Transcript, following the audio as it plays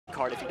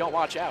card if you don't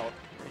watch out.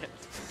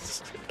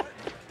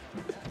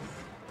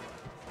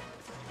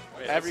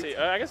 Wait, let's see.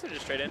 I guess I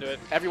just straight into it.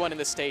 Everyone in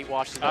the state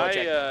watches Noah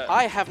Jenk.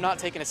 I have not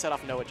taken a set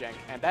off Noah Jenk,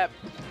 and that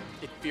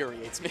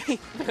infuriates me.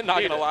 Not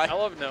Dude, gonna lie. I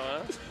love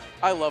Noah.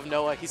 I love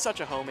Noah. He's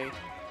such a homie.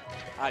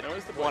 I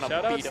want to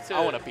beat him.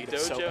 I want to beat him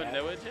so bad.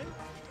 Noah Jenk?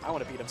 I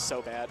want to beat him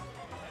so bad.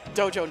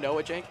 Dojo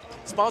Noah Jenk,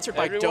 sponsored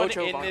by Everyone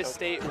Dojo in Panko. this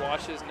state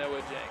watches Noah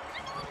Jenk.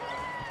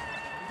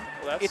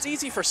 Well, It's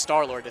easy for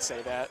Star-Lord to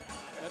say that.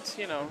 That's,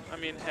 you know, I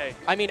mean, hey.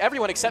 I mean,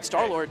 everyone except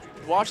Star-Lord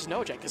watches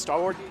Noah Jenk because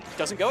Star-Lord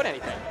doesn't go to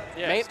anything.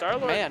 Yeah,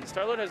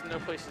 Star-Lord has no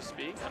place to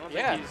speak. I don't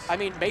think he's... I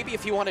mean, maybe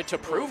if he wanted to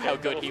prove how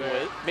good he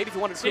was. Maybe if he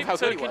wanted to prove how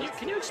good he was.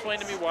 Can you explain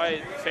to me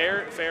why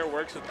Fair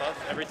works with Puff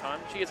every time?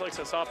 She gets like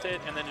a soft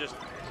hit and then just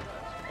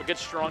a good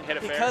strong hit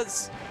of Fair.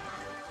 Because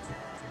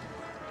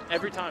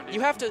every time, dude.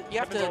 You have to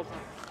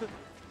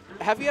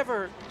have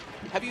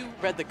you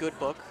read the good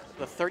book,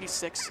 The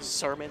 36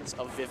 Sermons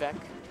of Vivek?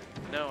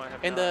 No, I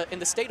have not. In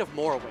the state of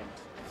Morrowind.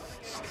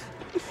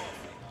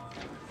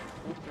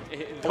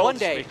 One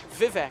day,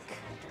 Vivek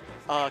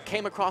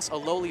came across a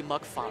lowly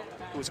muck farmer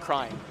who was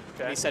crying.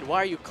 Okay. And he said, "Why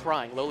are you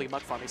crying, lowly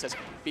muck farmer?" He says,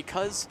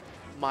 "Because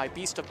my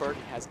beast of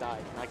burden has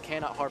died, and I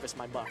cannot harvest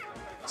my muck."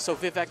 So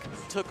Vivek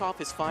took off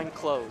his fine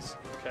clothes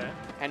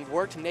and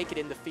worked naked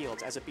in the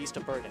fields as a beast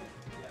of burden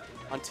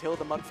until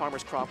the muck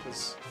farmer's crop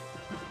was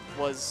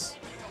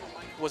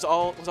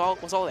all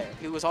there.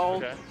 It was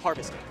all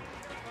harvested.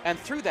 And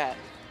through that,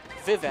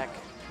 Vivek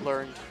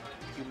learned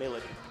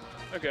humility.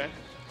 Okay.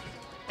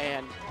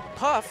 And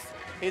Puff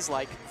is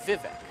like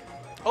Vivek,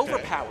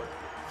 overpowered.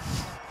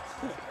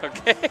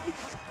 Okay.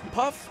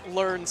 Puff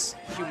learns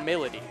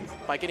humility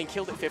by getting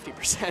killed at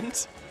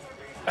 50%.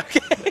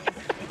 Okay.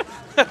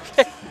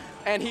 Okay.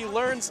 And he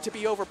learns to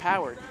be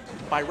overpowered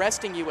by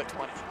resting you at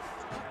 20.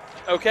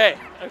 Okay.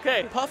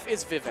 Okay. Puff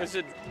is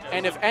Vivek.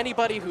 And if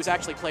anybody who's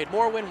actually played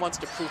Morrowind wants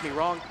to prove me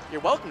wrong,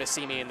 you're welcome to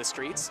see me in the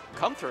streets.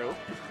 Come through.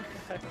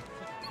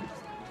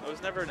 I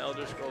was never an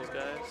Elder Scrolls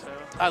guy, so.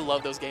 I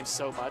love those games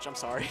so much. I'm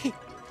sorry.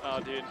 Oh,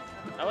 dude.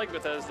 I like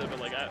Bethesda, but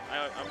like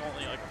I'm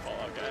only like a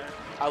Fallout guy.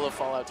 I love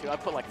Fallout too. I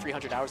put like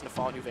 300 hours into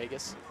Fallout New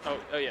Vegas. Oh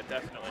yeah,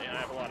 definitely. I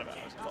have a lot of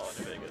hours in Fallout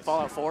New Vegas.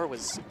 Fallout 4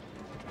 was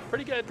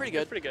pretty good. Pretty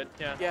good. Pretty good.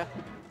 Yeah. Yeah.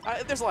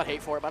 There's a lot of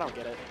hate for it, but I don't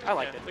get it. I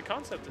liked it. The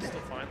concept is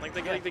still fine. Like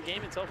the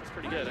game itself is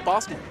pretty good.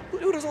 Boston?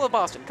 Who doesn't love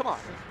Boston? Come on.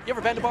 You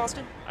ever been to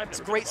Boston? It's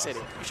a great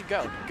city. You should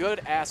go.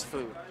 Good ass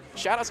food.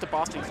 Shout outs to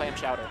Boston Clam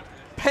Chowder.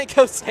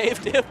 Panko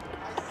saved him,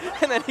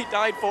 and then he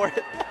died for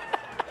it.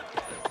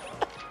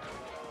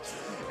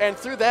 And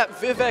through that,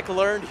 Vivek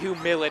learned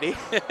humility.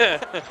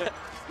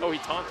 Oh, he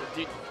taunted.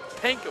 Dude,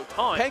 Panko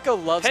taunt.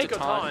 Panko loves to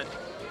taunt.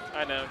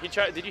 I know. He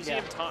tried. Did you see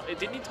him taunt?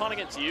 Didn't he taunt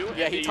against you?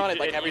 Yeah, he taunted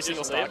like every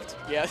single time.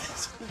 Yeah,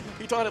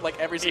 he taunted like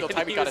every single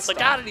time he got a stop.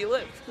 Like, how did he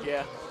live?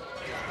 Yeah.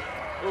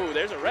 Ooh,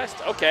 there's a rest.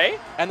 Okay.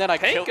 And then I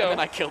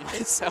killed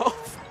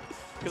myself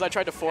because I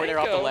tried to forward air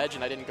off the ledge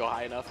and I didn't go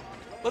high enough.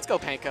 Let's go,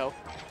 Panko.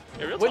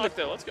 Yeah, real talk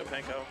though. Let's go,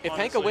 Panko. If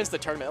Panko wins the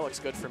tournament, that looks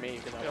good for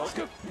me. Yeah, let's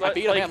go. I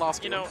beat him and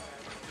lost to him. You know,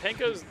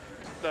 Panko's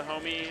the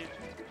homie.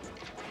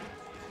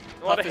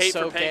 A lot of hate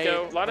for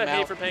Panko. A lot of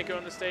hate for Panko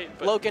in the state.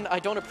 But Logan, I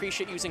don't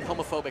appreciate using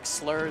homophobic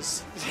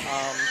slurs.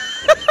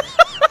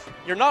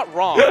 You're not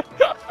wrong,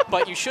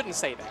 but you shouldn't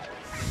say that.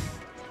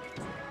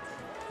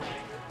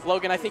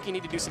 Logan, I think you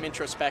need to do some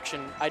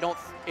introspection.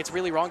 It's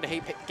really wrong to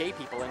hate gay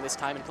people in this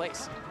time and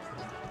place.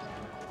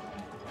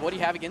 What do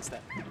you have against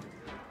that?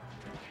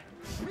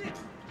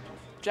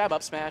 Jab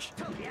up smash.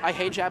 I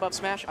hate jab up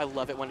smash. I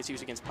love it when it's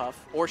used against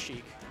Puff or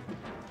Sheik.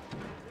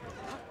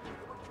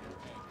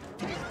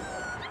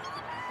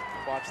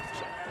 Watch the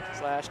chat.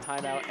 Slash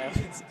timeout F.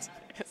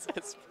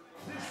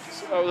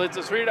 Oh,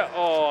 let's read it.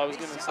 Oh, I was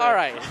going to say. All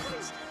right.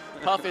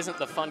 Puff isn't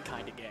the fun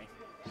kind of gay.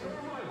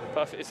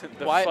 Puff isn't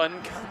the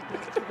fun kind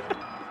of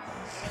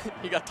gay.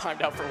 He got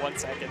timed out for 1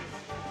 second.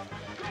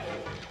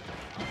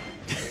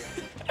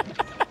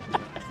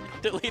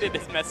 Deleted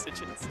his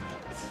messages.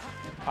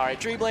 All right,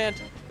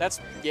 Dreamland.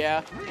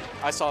 Yeah,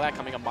 I saw that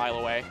coming a mile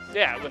away.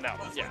 Yeah, but no.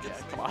 Yeah,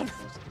 come on.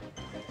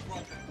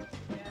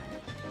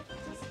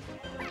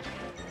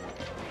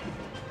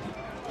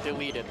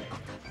 Deleted.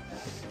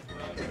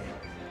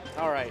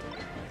 All right.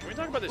 Can we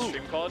talk about the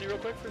stream quality real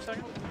quick for a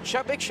second?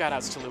 Big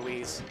shout-outs to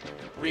Louise.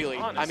 Really.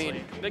 Honestly, I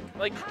mean,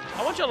 like,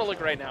 I want y'all to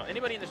look right now.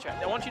 Anybody in the chat,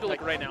 I want you to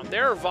look right now.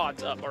 There are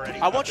VODs up already.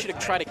 I want you to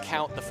try to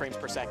count the frames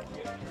per second.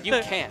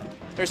 You can.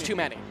 There's too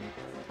many.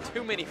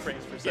 Too many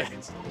frames per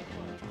second.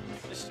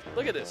 Just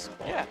look at this.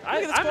 Yeah.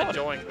 I'm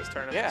enjoying this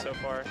tournament so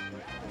far.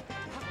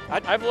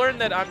 I've learned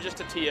that I'm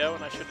just a TO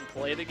and I shouldn't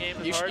play the game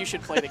as hard. You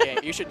should play the game.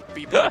 You should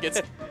be playing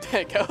against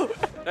Panko.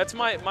 That's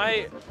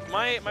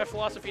my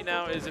philosophy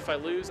now is if I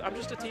lose, I'm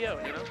just a TO, you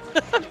know?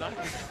 I'm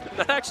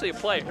not actually a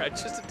player. I'm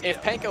just a TO.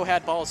 If Panko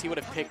had balls, he would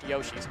have picked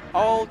Yoshi's.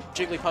 All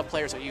Jigglypuff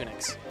players are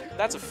Unix.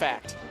 That's a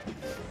fact.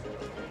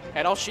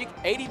 And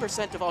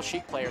 80% of all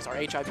Sheik players are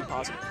HIV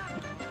positive.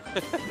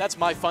 That's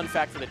my fun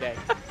fact for the day.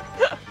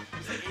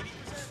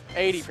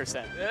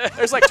 80%.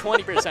 There's like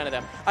 20% of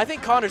them. I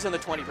think Connor's in the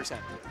 20%.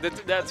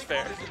 That's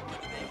fair.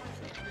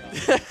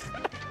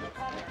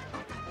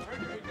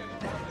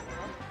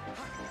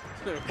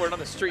 Word on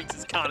the streets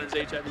is Connor's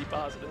HIV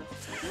positive.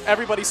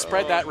 Everybody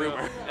spread that no.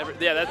 rumor.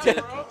 Yeah, that's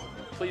it.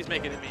 Please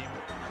make it a meme.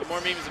 The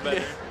more memes, the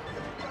better.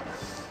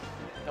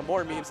 The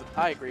more memes,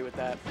 I agree with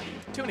that.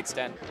 To an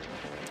extent.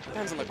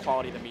 Depends on the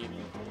quality of the meme.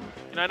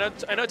 And I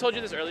know I told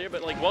you this earlier,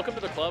 but like, welcome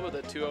to the club of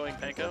the 2-0ing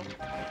Panko.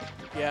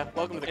 Yeah,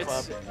 welcome to the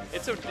club.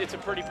 It's a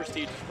pretty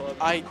prestigious club.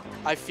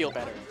 I feel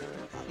better.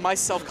 My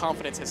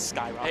self-confidence has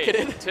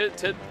skyrocketed.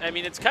 Hey, I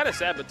mean, it's kind of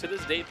sad, but to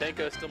this date,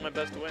 Panko is still my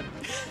best win.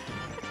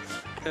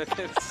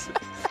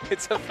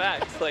 it's a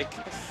fact. Like,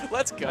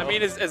 let's go. I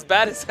mean, as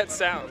bad as that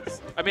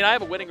sounds. I mean, I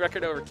have a winning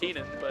record over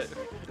Keenan, but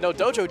no,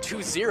 Dojo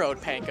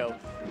 2-0'd Panko.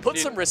 Put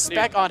some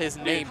respect on his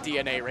name,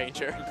 DNA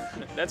Ranger.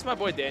 That's my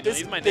boy Daniel.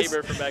 He's my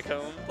neighbor from back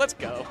home. Let's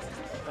go.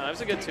 It was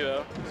a good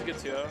 2-0. It was a good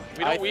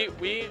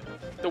 2-0.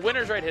 The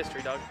winners write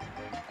history, dog.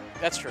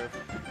 That's true.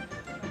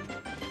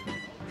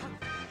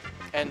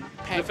 And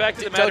the fact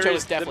of the matter Dojo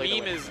is, the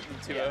meme is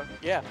 2-0.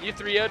 Yeah. You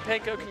 3-0'd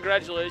Panko.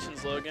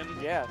 Congratulations, Logan.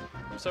 Yeah.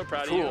 I'm so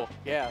proud of you. Cool.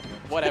 Yeah.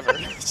 Whatever.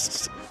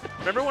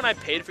 Remember when I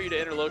paid for you to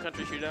enter Low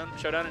Country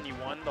Showdown and you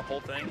won the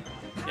whole thing?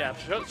 Yeah.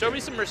 Show me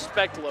some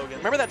respect, Logan.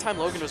 Remember that time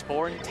Logan was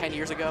born 10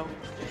 years ago?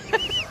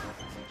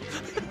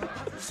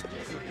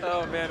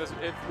 Oh man, if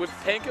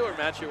Panko or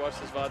Matchu watch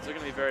this VOD, they're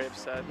gonna be very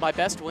upset. My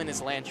best win is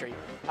Landry.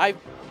 I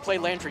played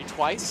Landry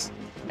twice,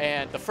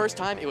 and the first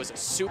time it was a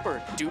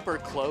super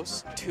duper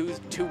close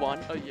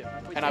 2-1. Oh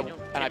yeah. And I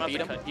beat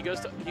him. He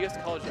goes to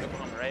college in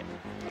Oklahoma, right?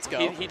 Let's go.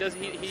 Him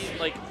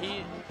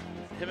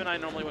and I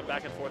normally went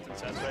back and forth in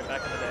sets right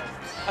back in the day.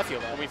 I feel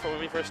that. When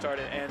we first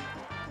started, and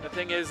the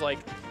thing is, like,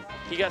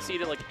 he got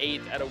seeded like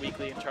 8th at a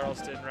weekly in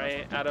Charleston,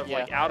 right? Out of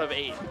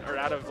 8, or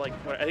out of like,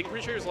 I think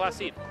pretty sure he was the last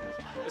seed.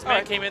 This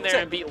man came in there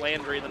and beat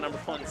Landry, the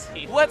 #1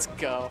 seed. Let's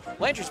go.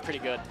 Landry's pretty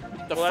good.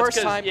 The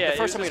first time we had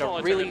a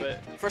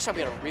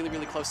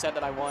really close set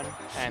that I won,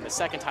 and the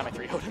second time I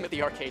 3-0'd him at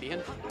the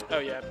Arcadian. Oh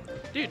yeah,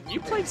 dude, you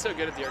played so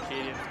good at the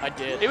Arcadian. I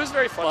did. It was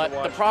very fun to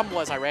watch. But the problem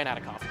was I ran out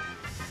of coffee.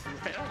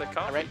 Ran out of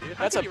coffee, dude.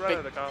 That's How did you run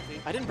out of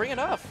coffee? I didn't bring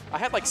enough. I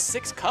had like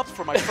 6 cups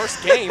for my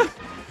first game,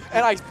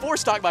 and I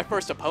 4-stocked my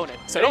first opponent.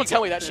 So don't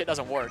tell me that shit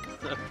doesn't work.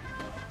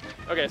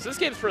 Okay, so this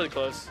game's pretty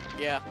close.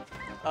 Yeah.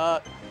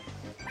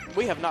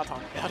 We have not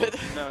talked about it.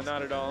 No,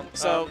 not at all.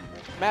 So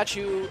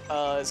Matchu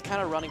is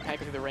kind of running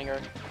Panko through the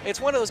ringer.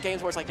 It's one of those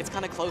games where it's like it's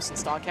kind of close in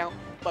stock count,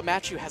 but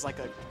Matchu has like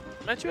a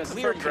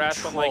clear firm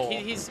grasp on, like,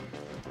 he's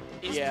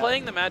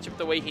playing the matchup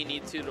the way he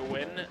needs to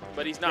win,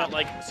 but he's not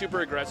like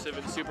super aggressive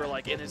and super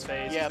like in his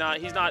face.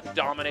 He's not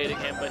dominating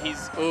him, but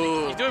he's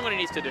doing what he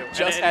needs to do.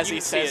 Just as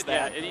he says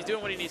that. Yeah, and he's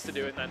doing what he needs to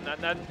do,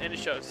 and it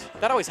shows.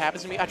 That always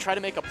happens to me. I try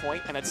to make a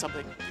point, and then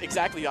something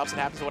exactly the opposite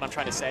happens to what I'm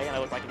trying to say, and I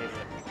look like an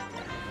idiot.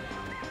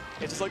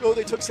 It's just like, oh,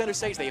 they took center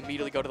stage. They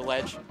immediately go to the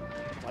ledge.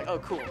 I'm like, oh,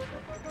 cool.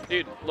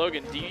 Dude,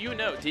 Logan, did you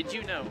know,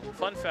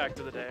 fun fact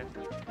of the day,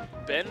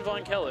 Ben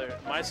Von Keller,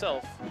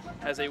 myself,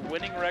 has a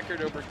winning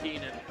record over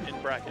Keenan in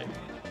bracket.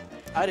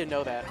 I didn't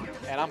know that,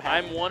 and I'm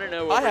happy. I'm 1-0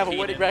 over I have Keenan.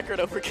 a winning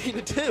record over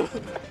Keenan, too.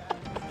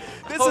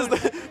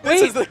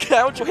 This is the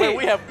couch where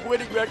we have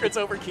winning records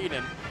over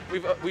Keenan.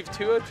 We've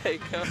 2-0'd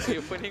Panko. We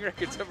have winning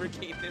records over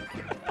Keenan.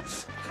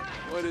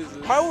 What is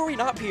this? How are we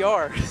not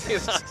PR?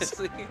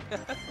 Honestly.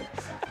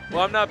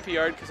 Well, I'm not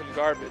PR'd because I'm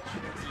garbage.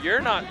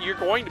 You're not. You're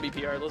going to be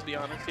PR'd. Let's be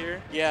honest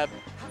here. Yeah.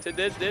 So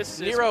this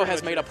Nero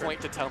has made a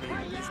point to tell me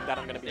that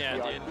I'm going to be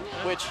PR'd, dude.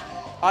 which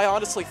I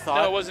honestly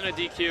thought. No, it wasn't a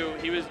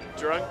DQ. He was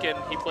drunk and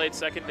he played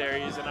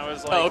secondaries, and I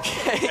was like,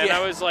 okay. And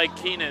I was like,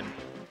 Keenan,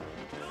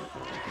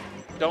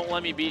 don't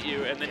let me beat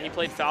you. And then he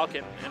played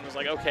Falcon and was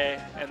like,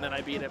 okay. And then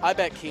I beat him. I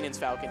bet Keenan's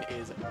Falcon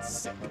is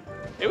sick.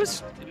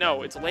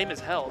 It's lame as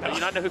hell. Do you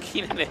not know who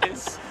Keenan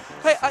is?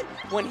 Hey,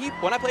 when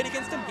I played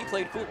against him, he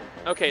played cool.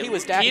 Okay,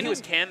 Keenan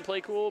can play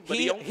cool, but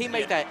he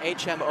made that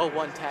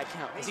HM01 tag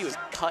count because he was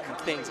cutting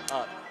things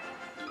up.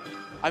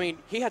 I mean,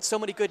 he had so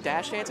many good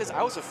dash dances.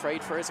 I was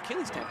afraid for his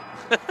Achilles tendon.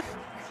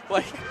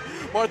 Like,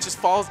 Mark just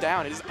falls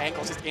down and his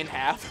ankle's just in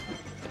half.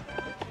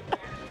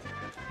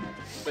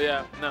 But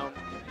yeah, no.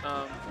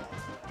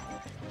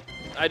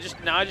 I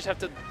just have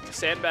to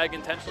sandbag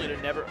intentionally to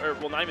never, or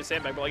well, not even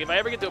sandbag, but like if I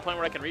ever get to a point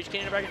where I can reach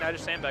Keenan in bracket, I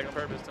just sandbag on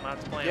purpose to not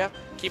have to play him. Yeah.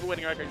 Keep a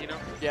winning record, you know?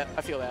 Yeah,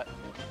 I feel that.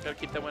 Gotta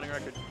keep that winning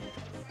record.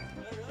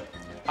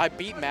 I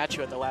beat Matchu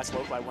at the last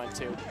local I went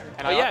to.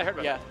 And I heard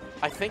about that.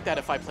 I think that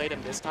if I played him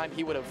this time,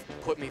 he would have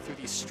put me through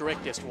the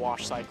strictest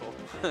wash cycle.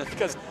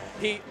 Because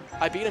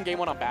I beat him game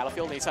 1 on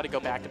Battlefield, and he decided to go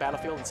back to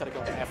Battlefield instead of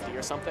going to FD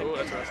or something. Ooh,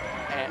 that's awesome.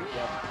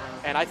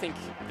 And I think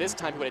this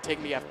time he would have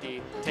taken me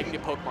FD, taken me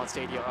to Pokemon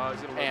Stadium,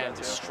 and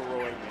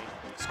destroyed me.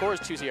 Score is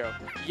 2-0.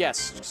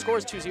 Yes, score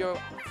is 2-0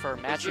 for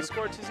Matchu. Is the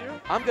score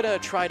 2-0? I'm going to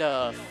try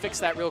to fix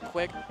that real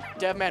quick.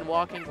 Devman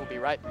walking. We'll be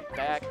right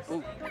back.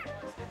 Ooh.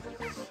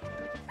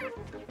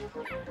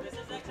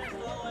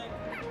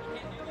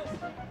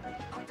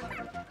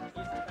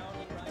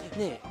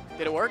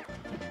 Did it work?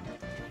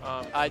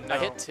 No. I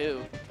hit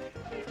 2.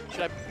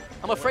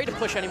 I'm afraid to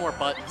push any more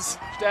buttons.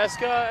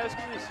 Just ask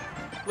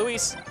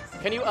Luis,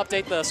 can you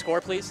update the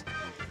score, please?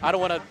 I don't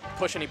want to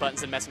push any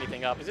buttons and mess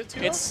anything up. Is it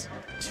 2-0? It's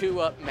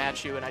 2-up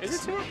Matchu, and Is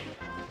it 2-0?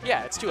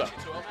 Yeah, it's 2-up.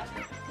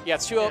 Yeah,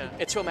 it's 2-0.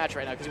 It's 2-0 match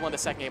right now because he won the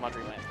second game on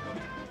Dreamland.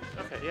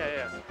 Okay,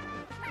 yeah.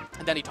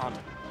 And then he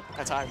taunted.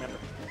 That's how I remember.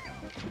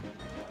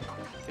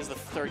 This is the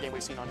third game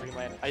we've seen on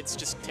Dreamland. It's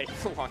just taking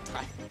a long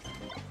time.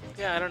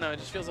 Yeah, I don't know. It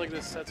just feels like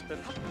this set's been...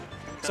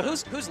 So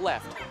who's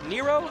left?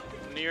 Nero,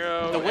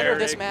 the winner of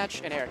this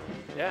match, and Eric.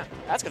 Yeah.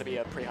 That's going to be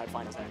a pretty high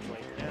finals, actually.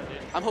 Yeah, dude.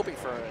 I'm hoping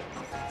for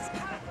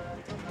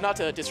not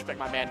to disrespect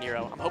my man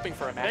Nero, I'm hoping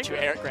for a Matchu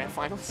Eric Grand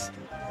Finals.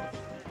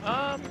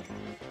 I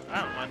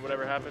don't mind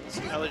whatever happens.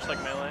 I just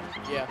like Melee.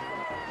 Yeah.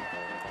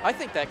 I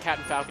think that Cat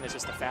and Falcon is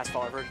just the fast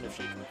faller version of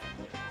Sheik.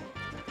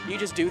 You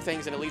just do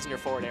things and it leads in your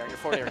forward air, and your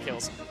forward air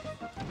kills.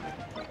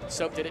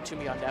 Soap did it to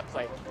me on net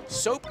play.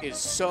 Soap is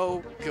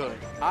so good.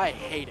 I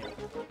hate him.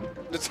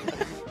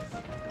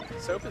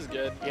 Soap is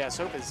good. Yeah,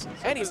 Soap is.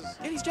 And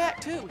he's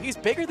Jack too. He's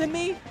bigger than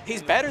me.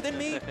 He's better than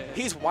me.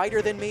 He's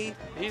whiter than me.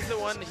 He's the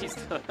one.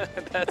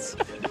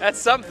 That's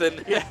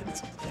something. Yeah,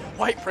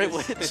 white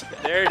privilege.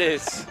 There it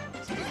is.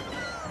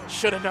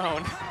 Should have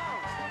known.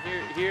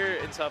 Here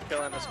in South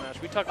Carolina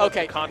Smash, we talk about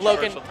the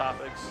controversial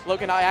topics.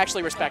 Logan, I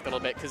actually respect a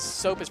little bit because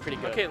Soap is pretty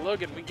good. Okay,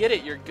 Logan, we get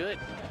it. You're good.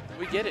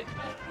 We get it.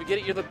 We get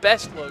it. You're the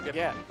best, Logan.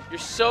 Yeah. You're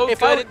so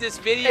good at this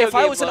video game, If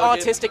I was an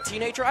Logan. autistic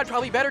teenager, I'd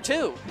probably be better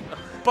too.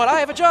 But I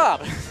have a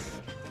job.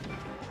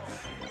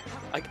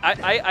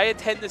 I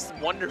attend this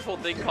wonderful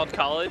thing called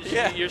college.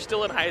 Yeah. You're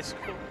still in high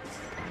school.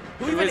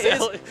 Who is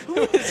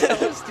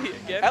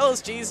LSG again?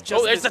 LSG's just.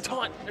 Oh, there's the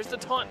taunt. There's the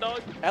taunt, dog.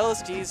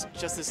 LSG's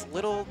just this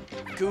little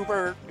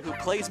goober who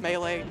plays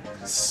Melee,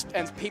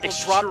 and people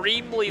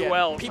extremely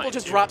well. People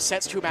just drop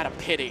sets to him out of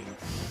pity.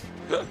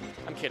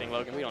 I'm kidding,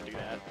 Logan. We don't do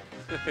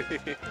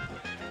that.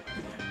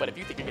 But if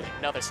you think you're getting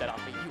another set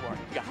off me,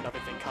 you got another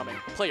thing coming.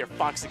 Play your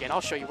Fox again. I'll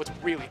show you what's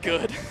really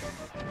good.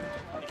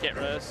 He can't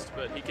rest,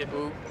 but he can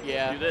do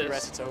this. He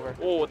rests, it's over.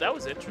 Oh, that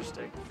was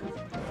interesting.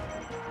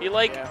 He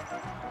the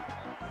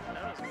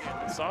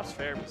soft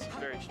fair was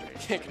very strange.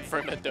 Can't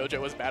confirm that Dojo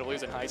was bad when he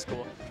was in high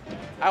school.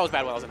 I was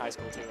bad when I was in high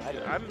school too.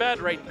 I'm bad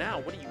right now.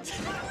 What are you?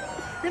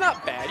 You're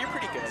not bad. You're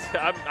pretty good.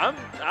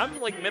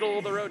 I'm like middle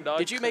of the road, dog.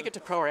 Did you make it to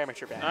pro or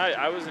amateur band?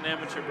 I was an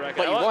amateur bracket.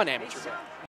 But you won amateur band.